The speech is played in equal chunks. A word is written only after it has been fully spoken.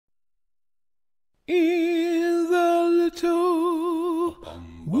in the little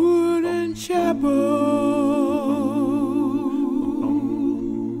wooden chapel,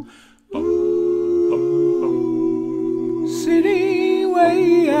 sitting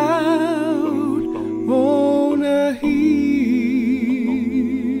way out on a hill.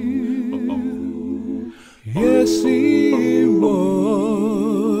 Yes, it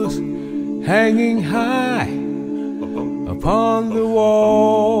was hanging high upon the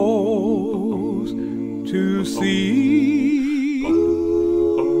walls to see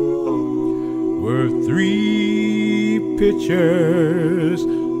were three pictures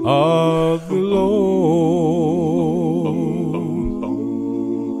of the Lord.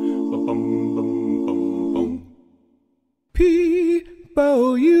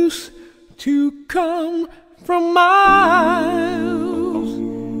 People used to come from miles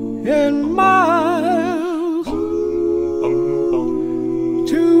and miles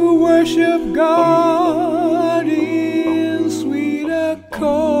to worship God in sweet accord.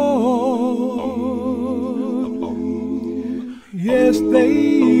 Yes,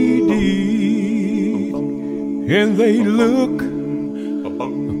 they did, and they look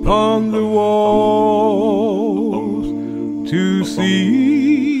upon the walls to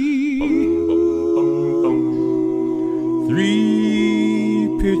see three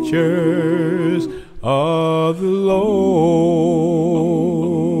pictures of the Lord.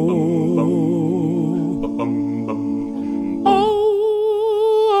 Oh,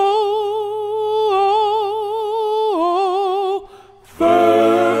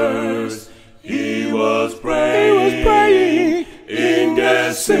 first he was praying in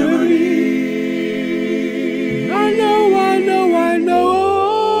Gethsemane. I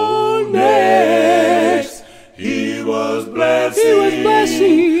know. Next he was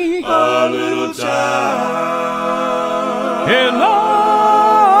blessing a little child. And oh,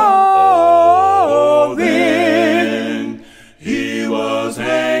 then he was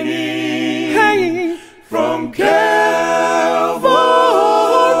hanging from Calvary.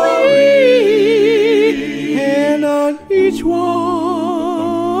 And on each one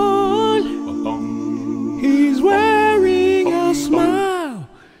he's wearing a smile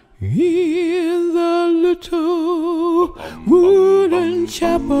in the little wooden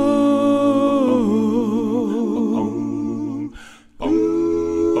chapel,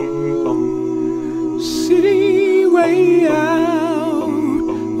 sitting way out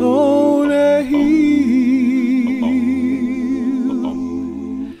on a hill.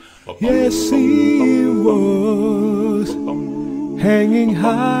 Yes, he was hanging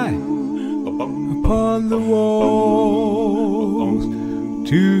high upon the walls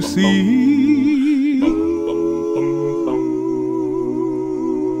to see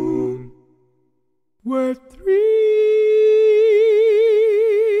were three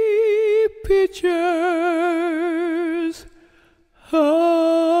pictures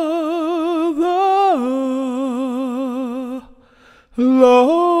of the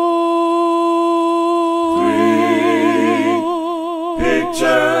Lord. Three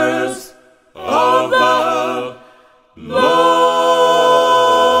pictures of the